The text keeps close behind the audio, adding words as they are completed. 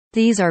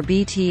These are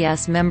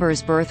BTS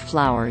members' birth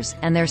flowers,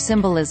 and their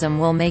symbolism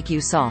will make you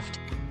soft.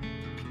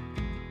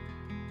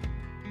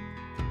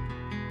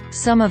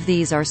 Some of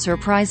these are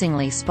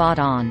surprisingly spot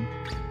on.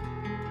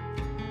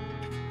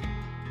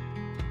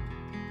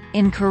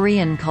 In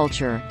Korean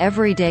culture,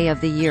 every day of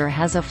the year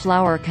has a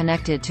flower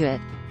connected to it.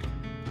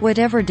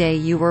 Whatever day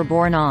you were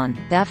born on,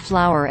 that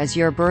flower is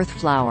your birth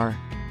flower.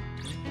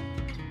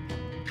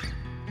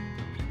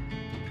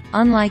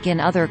 Unlike in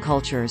other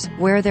cultures,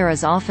 where there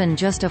is often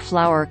just a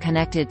flower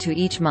connected to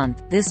each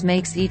month, this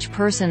makes each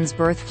person's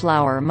birth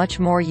flower much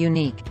more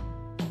unique.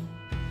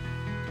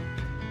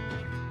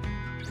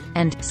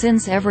 And,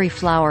 since every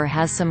flower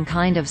has some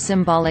kind of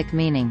symbolic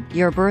meaning,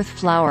 your birth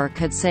flower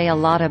could say a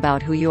lot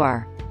about who you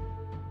are.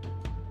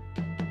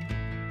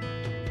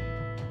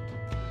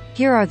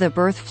 Here are the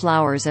birth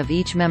flowers of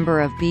each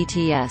member of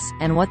BTS,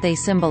 and what they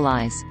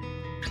symbolize.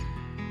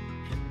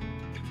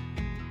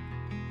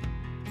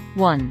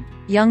 1.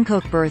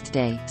 Jungkook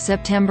birthday,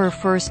 September 1,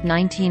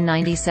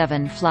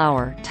 1997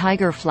 flower,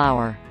 tiger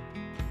flower.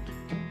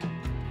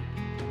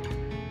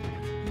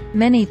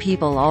 Many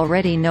people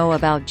already know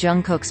about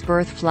Jungkook's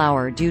birth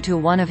flower due to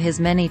one of his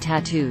many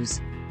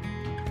tattoos.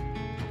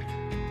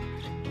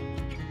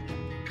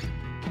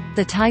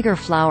 The tiger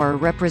flower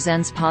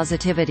represents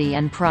positivity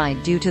and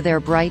pride due to their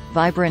bright,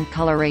 vibrant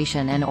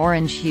coloration and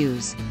orange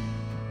hues.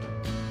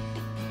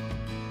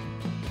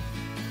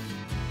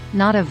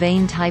 Not a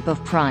vain type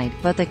of pride,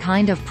 but the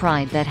kind of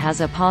pride that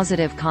has a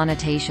positive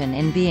connotation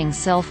in being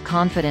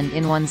self-confident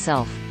in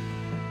oneself.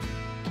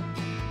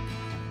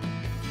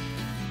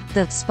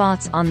 The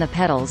spots on the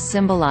petals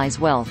symbolize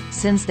wealth,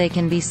 since they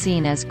can be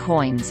seen as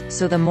coins,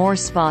 so the more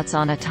spots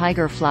on a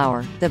tiger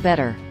flower, the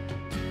better.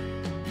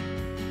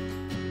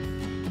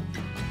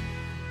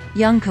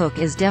 Jungkook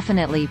is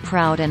definitely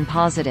proud and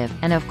positive,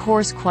 and of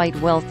course quite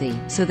wealthy,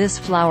 so this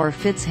flower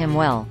fits him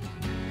well.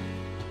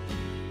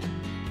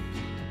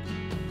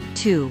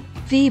 2.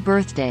 V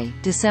birthday,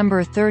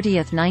 December 30,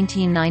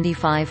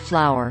 1995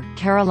 flower,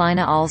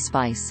 Carolina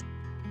allspice.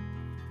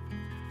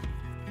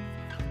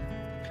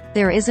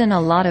 There isn't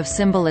a lot of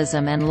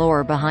symbolism and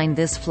lore behind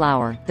this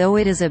flower, though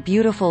it is a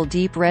beautiful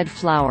deep red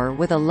flower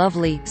with a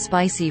lovely,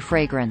 spicy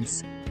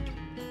fragrance.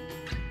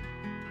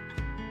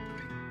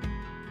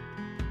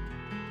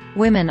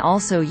 Women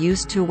also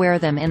used to wear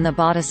them in the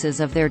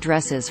bodices of their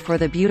dresses for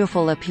the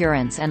beautiful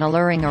appearance and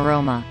alluring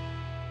aroma.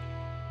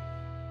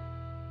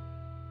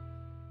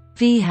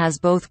 V has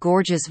both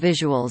gorgeous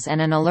visuals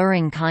and an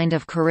alluring kind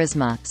of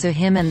charisma, so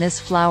him and this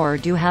flower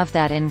do have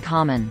that in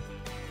common.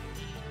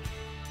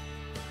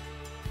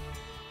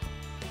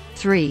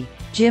 3.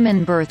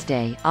 Jimin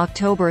birthday,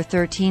 October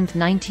 13,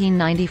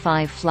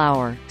 1995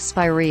 flower,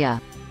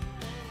 spirea.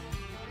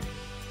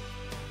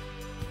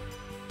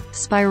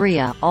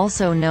 Spirea,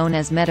 also known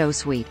as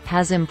meadowsweet,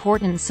 has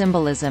important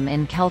symbolism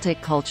in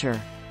Celtic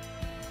culture.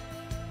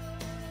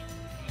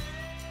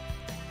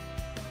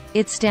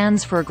 It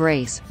stands for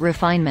grace,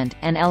 refinement,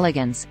 and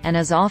elegance, and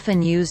is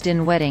often used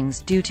in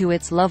weddings due to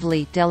its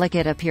lovely,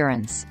 delicate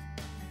appearance.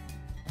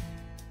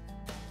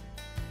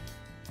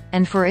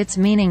 And for its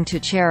meaning to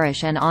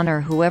cherish and honor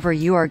whoever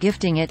you are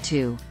gifting it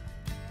to.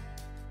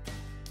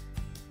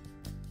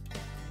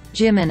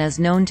 Jimin is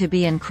known to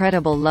be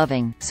incredible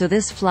loving, so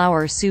this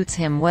flower suits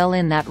him well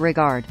in that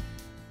regard.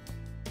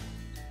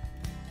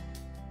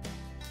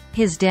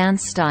 His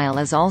dance style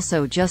is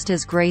also just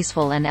as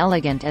graceful and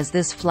elegant as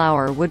this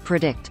flower would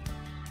predict.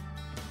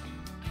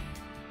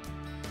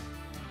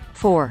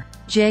 4.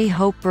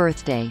 J-Hope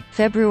birthday,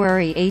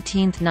 February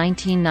 18,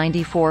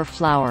 1994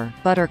 flower,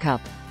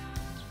 buttercup.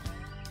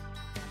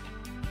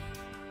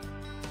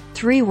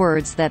 3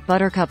 words that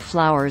buttercup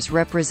flowers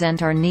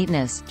represent are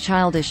neatness,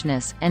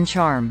 childishness, and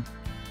charm.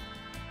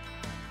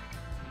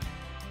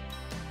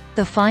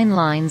 The fine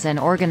lines and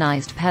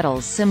organized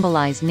petals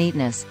symbolize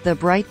neatness, the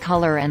bright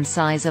color and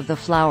size of the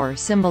flower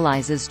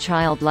symbolizes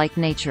childlike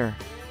nature.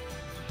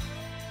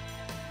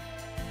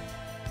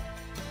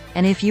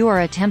 And if you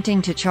are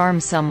attempting to charm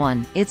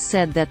someone, it's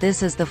said that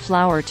this is the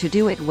flower to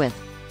do it with.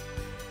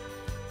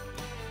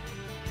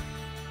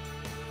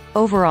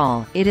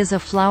 Overall, it is a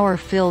flower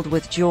filled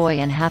with joy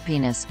and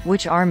happiness,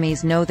 which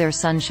armies know their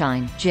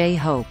sunshine,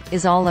 J-Hope,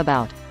 is all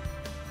about.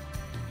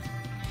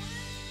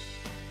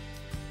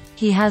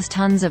 He has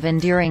tons of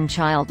endearing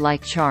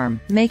childlike charm,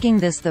 making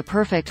this the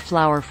perfect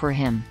flower for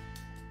him.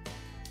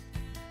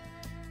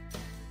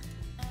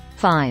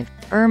 5.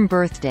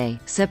 Birthday,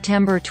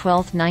 September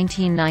 12,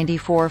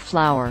 1994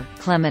 flower,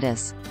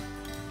 clematis.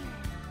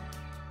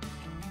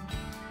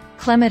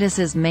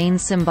 Clematis's main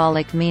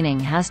symbolic meaning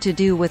has to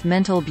do with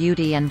mental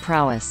beauty and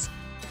prowess.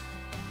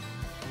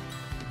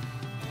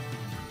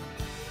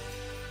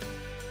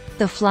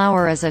 The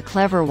flower is a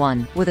clever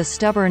one, with a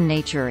stubborn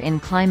nature in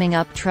climbing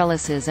up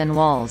trellises and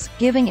walls,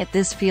 giving it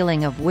this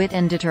feeling of wit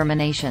and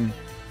determination.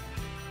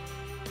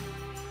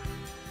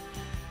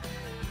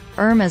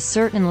 Is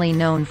certainly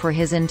known for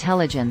his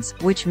intelligence,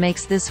 which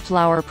makes this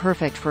flower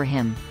perfect for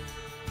him.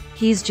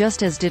 He's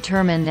just as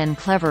determined and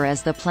clever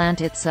as the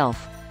plant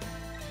itself.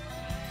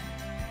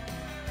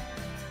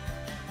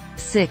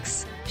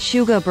 6.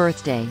 Suga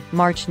birthday,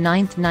 March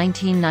 9,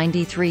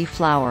 1993.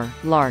 Flower,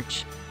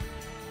 larch.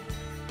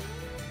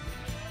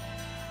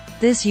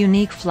 This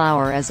unique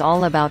flower is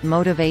all about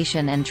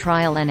motivation and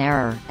trial and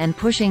error, and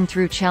pushing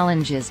through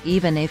challenges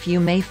even if you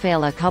may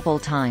fail a couple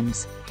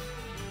times.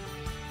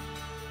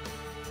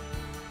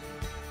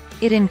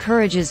 It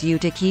encourages you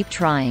to keep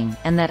trying,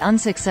 and that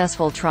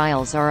unsuccessful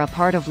trials are a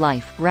part of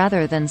life,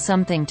 rather than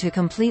something to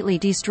completely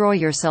destroy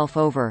yourself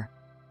over.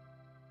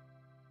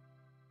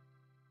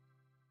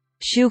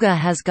 Suga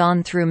has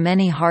gone through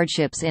many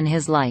hardships in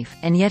his life,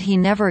 and yet he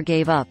never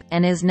gave up,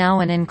 and is now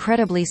an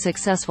incredibly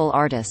successful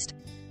artist.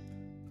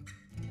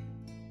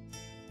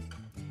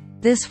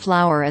 This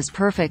flower is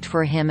perfect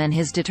for him and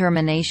his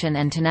determination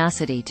and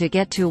tenacity to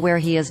get to where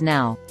he is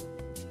now.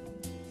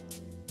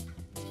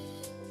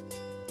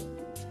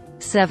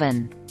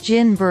 7.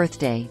 Jin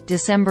birthday,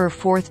 December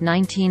 4,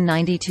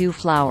 1992.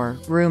 Flower,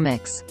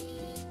 rumix.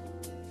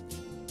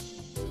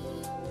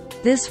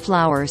 This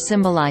flower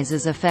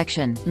symbolizes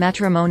affection,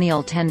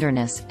 matrimonial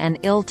tenderness, and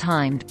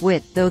ill-timed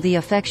wit, though the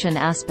affection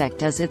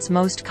aspect is its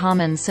most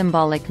common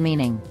symbolic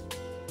meaning.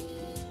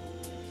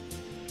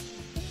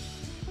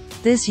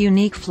 This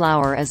unique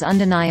flower is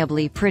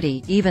undeniably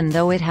pretty, even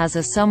though it has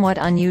a somewhat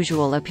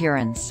unusual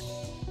appearance.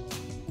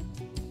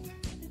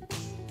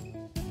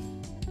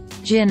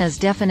 Jin is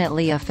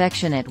definitely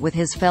affectionate with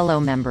his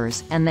fellow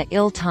members, and the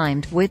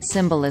ill-timed wit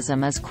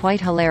symbolism is quite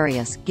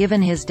hilarious,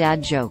 given his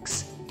dad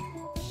jokes.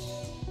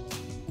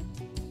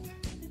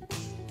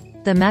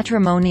 The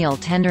matrimonial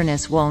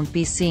tenderness won't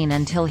be seen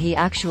until he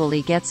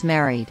actually gets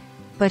married.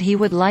 But he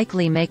would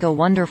likely make a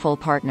wonderful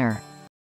partner.